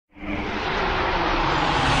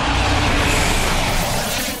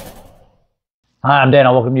Hi, I'm Dan.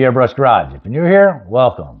 Welcome to Airbrush Garage. If you're new here,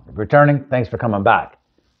 welcome. If you're returning, thanks for coming back.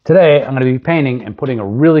 Today, I'm going to be painting and putting a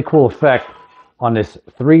really cool effect on this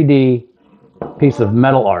 3D piece of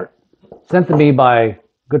metal art. Sent to me by a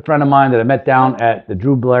good friend of mine that I met down at the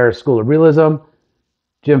Drew Blair School of Realism,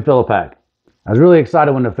 Jim Filipiak. I was really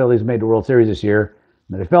excited when the Phillies made the World Series this year.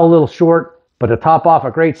 They fell a little short, but to top off a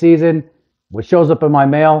great season, what shows up in my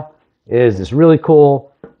mail is this really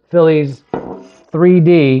cool Phillies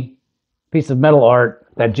 3D piece of metal art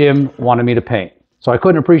that Jim wanted me to paint. So I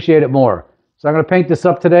couldn't appreciate it more. So I'm going to paint this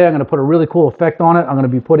up today. I'm going to put a really cool effect on it. I'm going to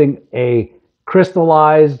be putting a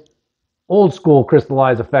crystallized, old school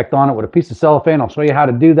crystallized effect on it with a piece of cellophane. I'll show you how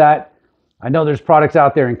to do that. I know there's products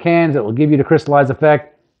out there in cans that will give you the crystallized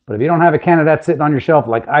effect, but if you don't have a can of that sitting on your shelf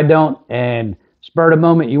like I don't, and spur of the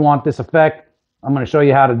moment you want this effect, I'm going to show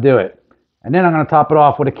you how to do it. And then I'm going to top it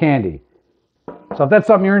off with a candy. So if that's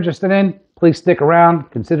something you're interested in, please stick around,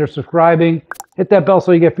 consider subscribing, hit that bell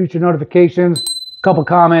so you get future notifications. A couple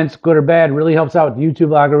comments, good or bad, really helps out with the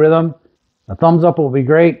YouTube algorithm. A thumbs up will be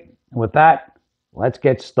great. And with that, let's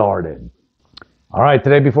get started. All right,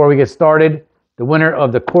 today before we get started, the winner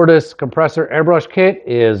of the Cordis Compressor Airbrush Kit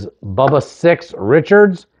is Bubba 6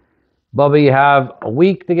 Richards. Bubba, you have a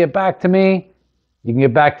week to get back to me. You can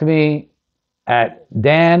get back to me at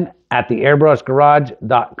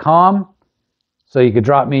dan@theairbrushgarage.com. So you could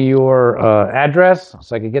drop me your address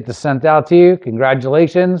so I could get this sent out to you.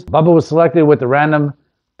 Congratulations. Bubba was selected with the random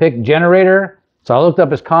pick generator. So I looked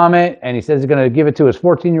up his comment and he says he's going to give it to his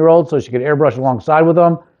 14-year-old so she could airbrush alongside with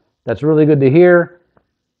him. That's really good to hear.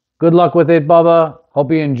 Good luck with it, Bubba.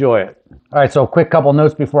 Hope you enjoy it. All right, so a quick couple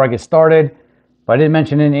notes before I get started. If I didn't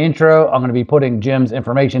mention in the intro, I'm going to be putting Jim's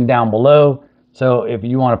information down below. So if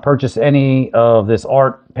you want to purchase any of this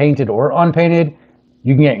art, painted or unpainted,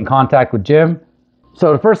 you can get in contact with Jim.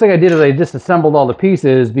 So the first thing I did is I disassembled all the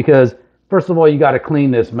pieces because, first of all, you got to clean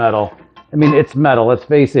this metal. I mean, it's metal, let's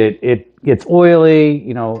face it. It gets oily,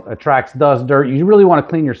 attracts dust, dirt. You really want to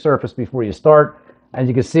clean your surface before you start. As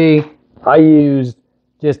you can see, I used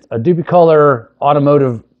just a Dupicolor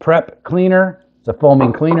automotive prep cleaner. It's a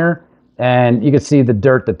foaming cleaner. And you can see the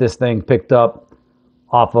dirt that this thing picked up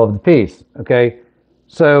off of the piece, okay?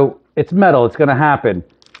 So it's metal, it's gonna happen.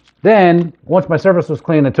 Then, once my surface was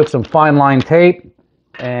clean, I took some fine line tape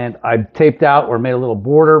and I taped out or made a little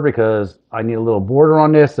border because I need a little border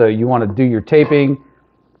on this. So you want to do your taping,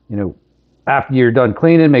 after you're done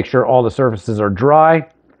cleaning, make sure all the surfaces are dry.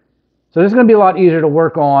 So this is going to be a lot easier to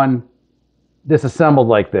work on disassembled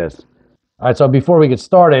like this. All right, so before we get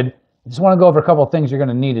started, I just want to go over a couple of things you're going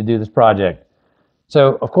to need to do this project.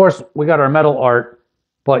 So, of course, we got our metal art,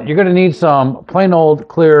 but you're going to need some plain old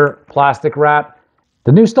clear plastic wrap.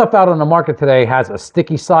 The new stuff out on the market today has a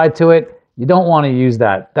sticky side to it. You don't want to use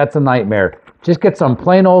that. That's a nightmare. Just get some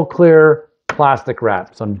plain old clear plastic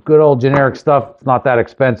wrap. Some good old generic stuff. It's not that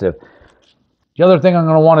expensive. The other thing I'm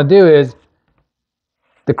going to want to do is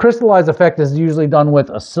the crystallized effect is usually done with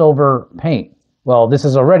a silver paint. Well, this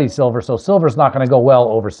is already silver, so silver's not going to go well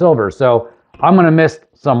over silver. So I'm going to mist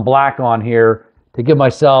some black on here to give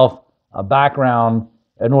myself a background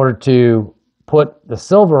in order to put the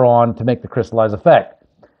silver on to make the crystallized effect.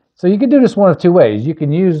 So you can do this one of two ways. You can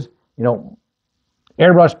use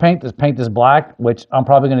airbrush paint this black, which I'm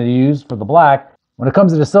probably going to use for the black. When it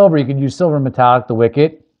comes to the silver, you can use silver metallic to wick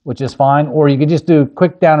it, which is fine. Or you could just do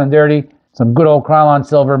quick down and dirty, some good old Krylon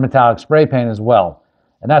silver metallic spray paint as well.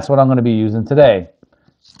 And that's what I'm going to be using today.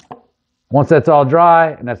 Once that's all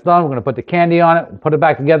dry and that's done, we're going to put the candy on it, put it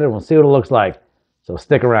back together, and we'll see what it looks like. So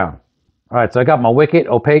stick around. All right, so I got my Wicked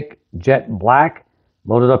Opaque Jet Black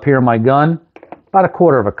loaded up here in my gun. About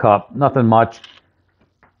 1/4 cup, nothing much.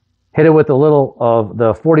 Hit it with a little of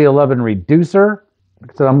the 4011 reducer.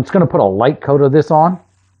 So I'm just going to put a light coat of this on.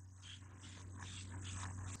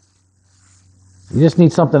 You just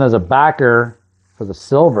need something as a backer for the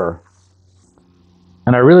silver.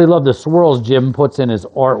 And I really love the swirls Jim puts in his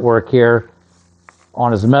artwork here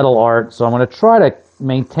on his metal art. So I'm going to try to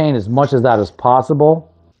maintain as much of that as possible.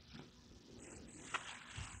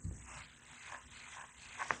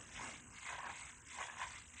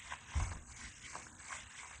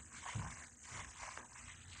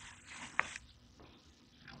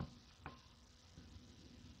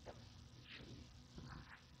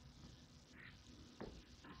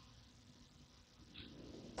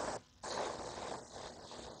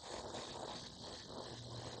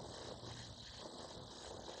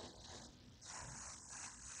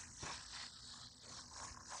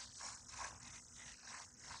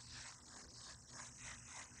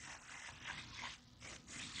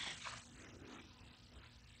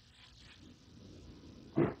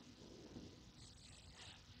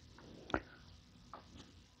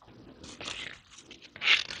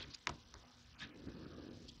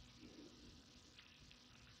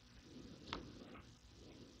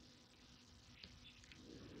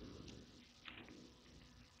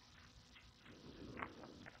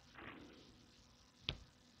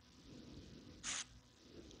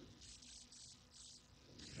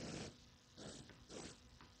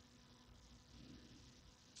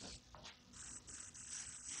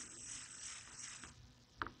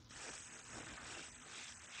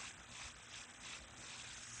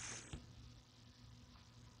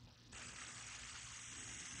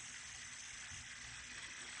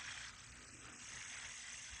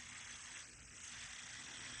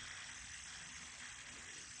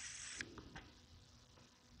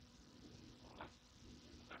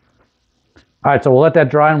 All right, so we'll let that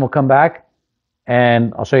dry and we'll come back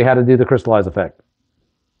and I'll show you how to do the crystallized effect.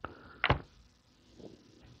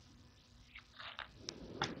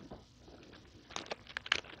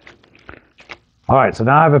 All right, so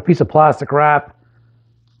now I have a piece of plastic wrap,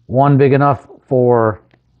 one big enough for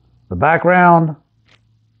the background,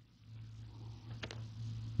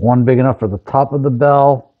 one big enough for the top of the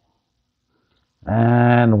bell,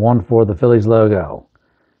 and one for the Phillies logo.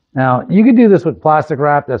 Now, you could do this with plastic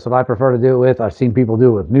wrap. That's what I prefer to do it with. I've seen people do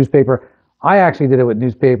it with newspaper. I actually did it with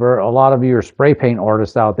newspaper. A lot of you are spray paint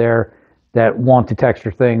artists out there that want to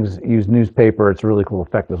texture things, use newspaper. It's a really cool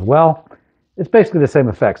effect as well. It's basically the same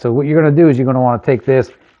effect. So what you're going to do is you're going to want to take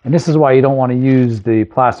this, and this is why you don't want to use the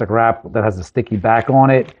plastic wrap that has a sticky back on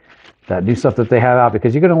it, that new stuff that they have out,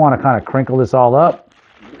 because you're going to want to kind of crinkle this all up,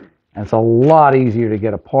 and it's a lot easier to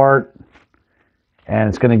get apart, and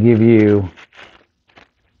it's going to give you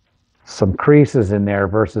some creases in there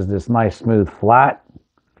versus this nice smooth flat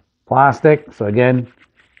plastic. So again,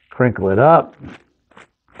 crinkle it up.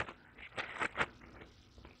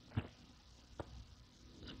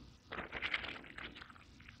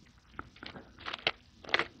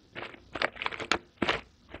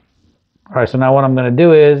 All right, so now what I'm going to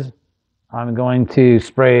do is I'm going to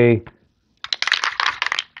spray.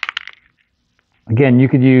 Again, you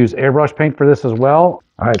could use airbrush paint for this as well.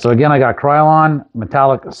 All right, so again, I got Krylon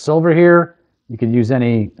metallic silver here. You could use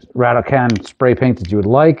any Radican spray paint that you would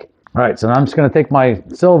like. All right, so now I'm just going to take my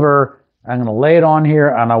silver, I'm going to lay it on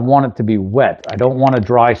here, and I want it to be wet. I don't want a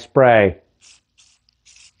dry spray.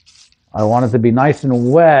 I want it to be nice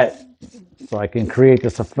and wet so I can create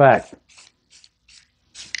this effect.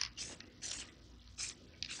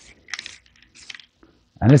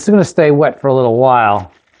 And this is going to stay wet for a little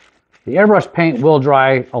while. The airbrush paint will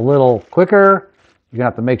dry a little quicker. You're going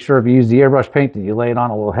to have to make sure if you use the airbrush paint that you lay it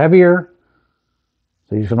on a little heavier.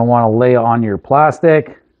 So you're just going to want to lay it on your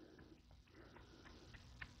plastic.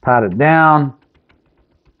 Pat it down.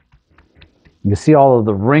 You can see all of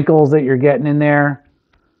the wrinkles that you're getting in there.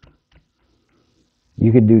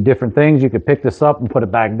 You could do different things. You could pick this up and put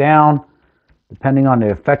it back down, depending on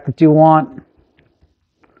the effect that you want.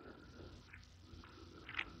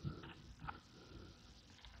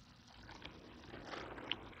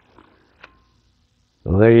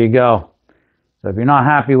 So there you go. So if you're not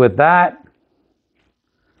happy with that,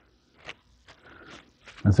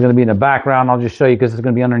 it's going to be in the background. I'll just show you because it's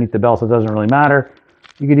going to be underneath the bell, so it doesn't really matter.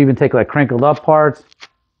 You could even take like crinkled up parts.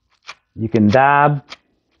 You can dab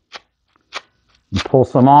and pull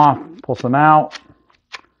some off, pull some out.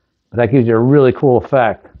 But that gives you a really cool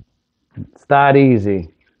effect. It's that easy.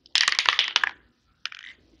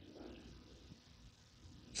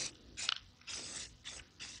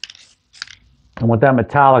 And with that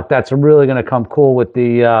metallic, that's really going to come cool with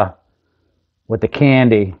the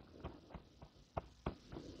candy.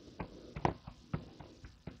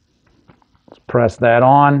 Let's press that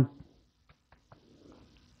on.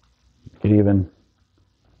 You could even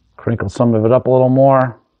crinkle some of it up a little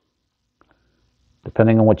more,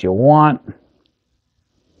 depending on what you want.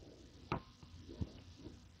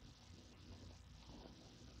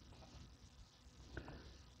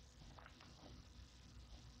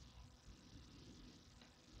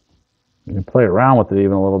 You can play around with it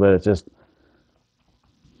even a little bit.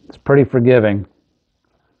 It's pretty forgiving.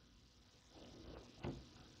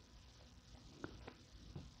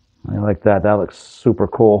 I like that. That looks super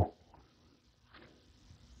cool.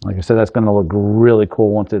 Like I said, that's going to look really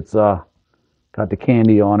cool once it's got the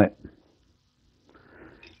candy on it.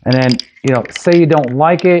 And then, you know, say you don't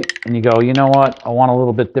like it and you go, you know what, I want a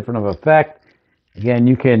little bit different of effect. Again,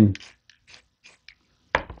 you can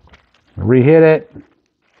re-hit it.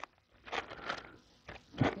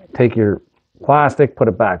 Take your plastic, put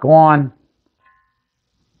it back on.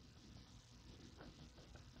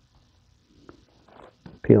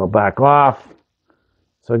 Peel it back off.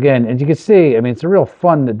 So again, as you can see, I mean, it's real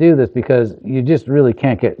fun to do this because you just really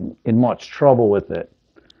can't get in much trouble with it.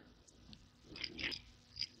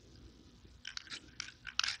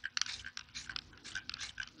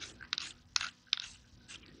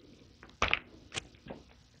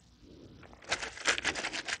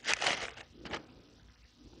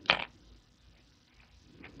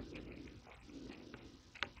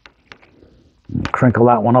 Crinkle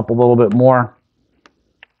that one up a little bit more.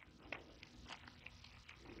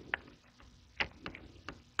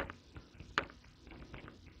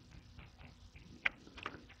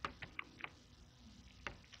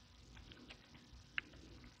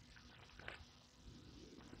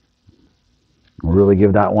 Really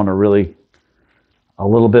give that one a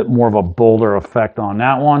little bit more of a bolder effect on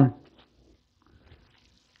that one.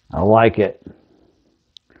 I like it.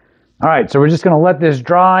 All right, so we're just going to let this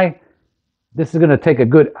dry. This is going to take a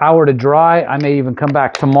good hour to dry. I may even come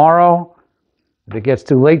back tomorrow if it gets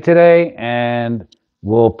too late today, and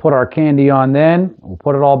we'll put our candy on then. We'll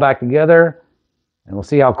put it all back together, and we'll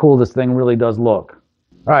see how cool this thing really does look.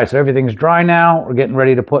 All right, so everything's dry now. We're getting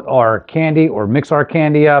ready to put our candy or mix our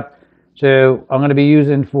candy up. So I'm going to be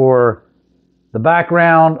using for the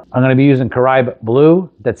background, I'm going to be using Caribe Blue.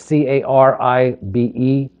 That's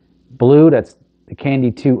C-A-R-I-B-E Blue. That's the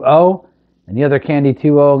Candy 2O. And the other Candy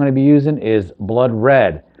 2O I'm going to be using is Blood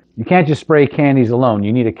Red. You can't just spray candies alone.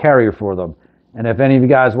 You need a carrier for them. And if any of you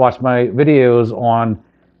guys watch my videos on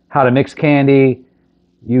how to mix candy,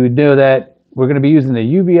 you would know that we're going to be using the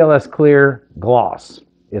UVLS Clear Gloss.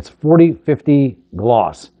 It's 40/50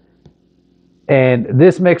 gloss. And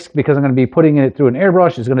this mix, because I'm going to be putting it through an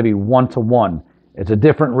airbrush, is going to be 1-to-1. It's a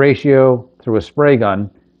different ratio through a spray gun,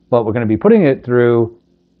 but we're going to be putting it through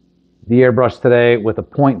the airbrush today with a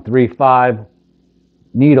 0.35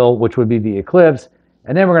 needle, which would be the Eclipse.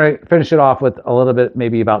 And then we're going to finish it off with a little bit,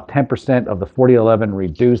 maybe about 10% of the 4011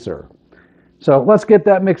 reducer. So let's get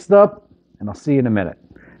that mixed up, and I'll see you in a minute.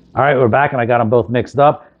 All right, we're back, and I got them both mixed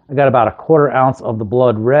up. I got about 1/4 ounce of the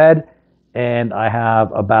Blood Red, and I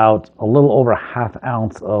have about a little over 1/2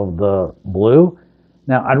 ounce of the blue.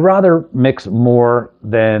 Now, I'd rather mix more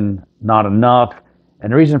than not enough,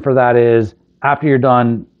 and the reason for that is after you're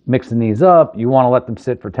done mixing these up, you want to let them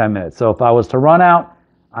sit for 10 minutes. So if I was to run out,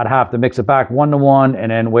 I'd have to mix it back 1-to-1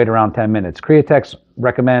 and then wait around 10 minutes. Createx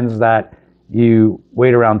recommends that you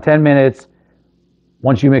wait around 10 minutes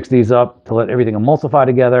once you mix these up to let everything emulsify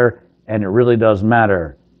together, and it really does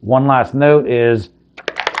matter. One last note is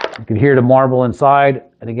you can hear the marble inside.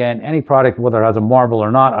 And again, any product, whether it has a marble or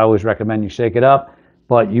not, I always recommend you shake it up.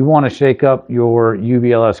 But you want to shake up your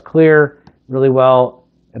UVLS Clear really well,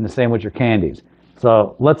 and the same with your candies.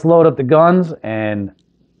 So let's load up the guns and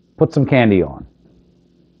put some candy on.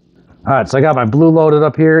 All right, so I got my blue loaded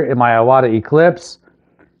up here in my Iwata Eclipse.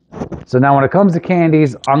 So now when it comes to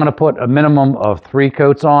candies, I'm going to put a minimum of 3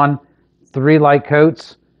 coats on, 3 light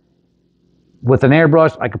coats. With an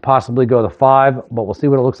airbrush, I could possibly go to 5, but we'll see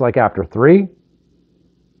what it looks like after 3.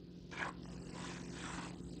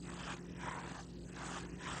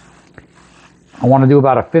 I want to do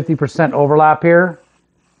about a 50% overlap here.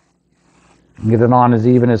 Get it on as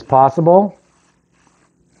even as possible.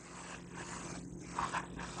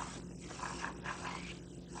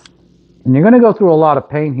 And you're going to go through a lot of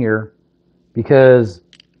pain here because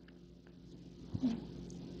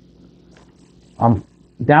I'm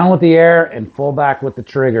down with the air and full back with the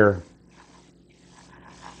trigger.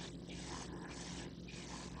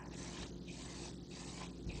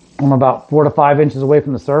 I'm about 4 to 5 inches away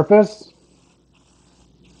from the surface.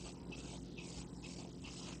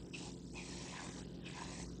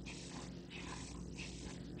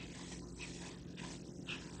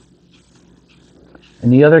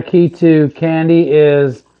 And the other key to candy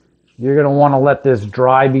is you're going to want to let this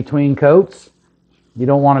dry between coats. You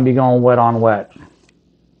don't want to be going wet on wet.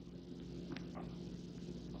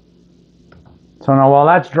 So now while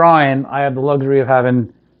that's drying, I have the luxury of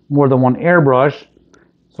having more than one airbrush.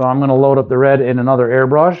 So I'm going to load up the red in another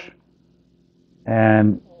airbrush.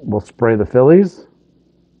 And we'll spray the Phillies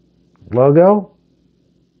logo.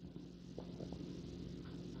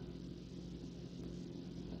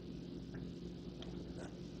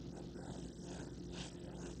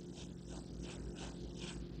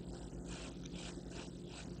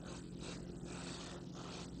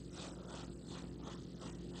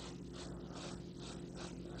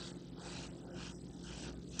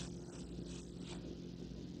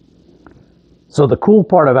 So the cool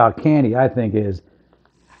part about candy, I think, is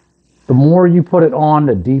the more you put it on,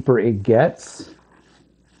 the deeper it gets.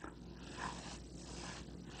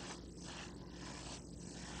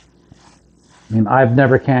 I mean, I've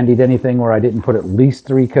never candied anything where I didn't put at least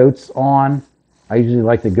 3 coats on. I usually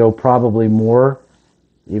like to go probably more,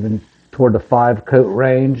 even toward the 5 coat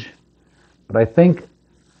range. But I think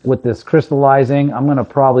with this crystallizing, I'm going to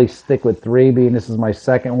probably stick with 3, being this is my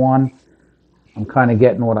second one. I'm kind of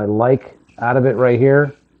getting what I like out of it right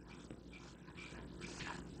here.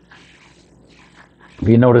 If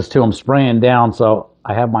you notice too, I'm spraying down, so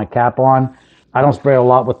I have my cap on. I don't spray a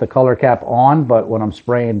lot with the color cap on, but when I'm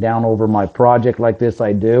spraying down over my project like this,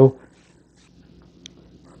 I do.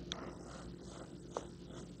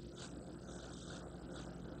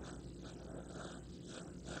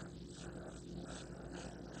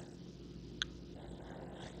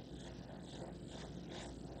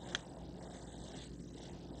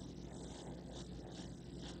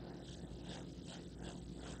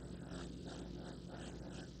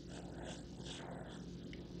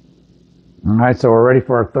 right, so we're ready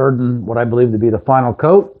for our third and what I believe to be the final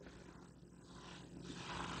coat.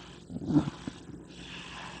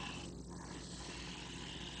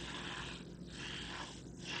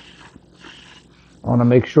 I want to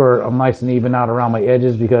make sure I'm nice and even out around my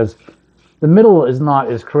edges because the middle is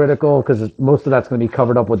not as critical because most of that's going to be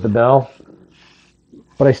covered up with the bell.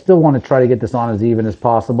 But I still want to try to get this on as even as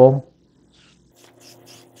possible.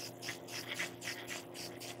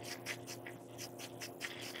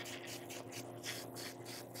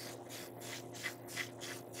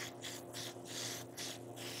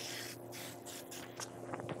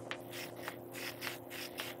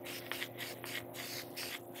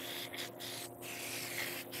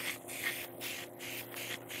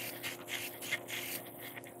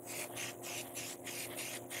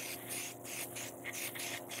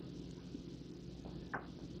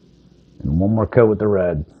 And one more coat with the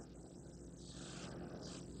red.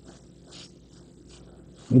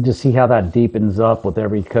 You just see how that deepens up with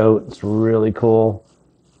every coat. It's really cool.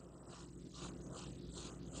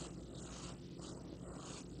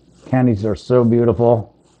 Candies are so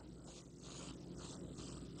beautiful.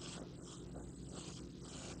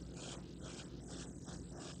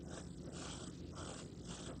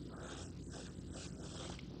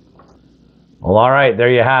 Well, all right,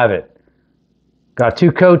 there you have it. Got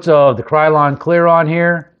 2 coats of the Krylon Clear on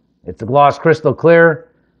here. It's a gloss crystal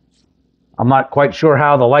clear. I'm not quite sure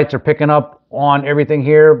how the lights are picking up on everything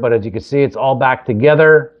here, but as you can see, it's all back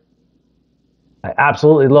together. I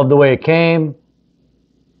absolutely love the way it came.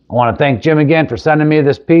 I want to thank Jim again for sending me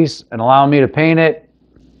this piece and allowing me to paint it.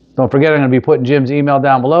 Don't forget, I'm going to be putting Jim's email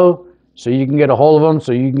down below so you can get a hold of him,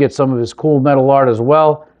 so you can get some of his cool metal art as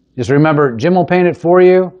well. Just remember, Jim will paint it for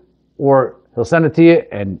you, or he'll send it to you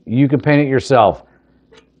and you can paint it yourself.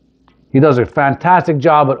 He does a fantastic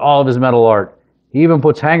job with all of his metal art. He even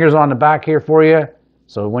puts hangers on the back here for you,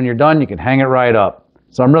 so when you're done, you can hang it right up.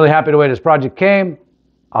 So I'm really happy the way this project came.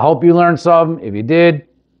 I hope you learned something. If you did,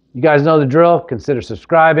 you guys know the drill. Consider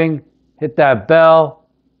subscribing, hit that bell,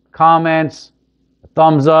 comments, a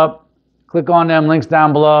thumbs up, click on them links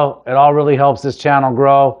down below. It all really helps this channel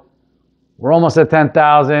grow. We're almost at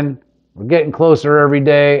 10,000. We're getting closer every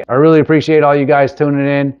day. I really appreciate all you guys tuning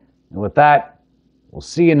in. And with that, we'll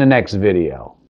see you in the next video.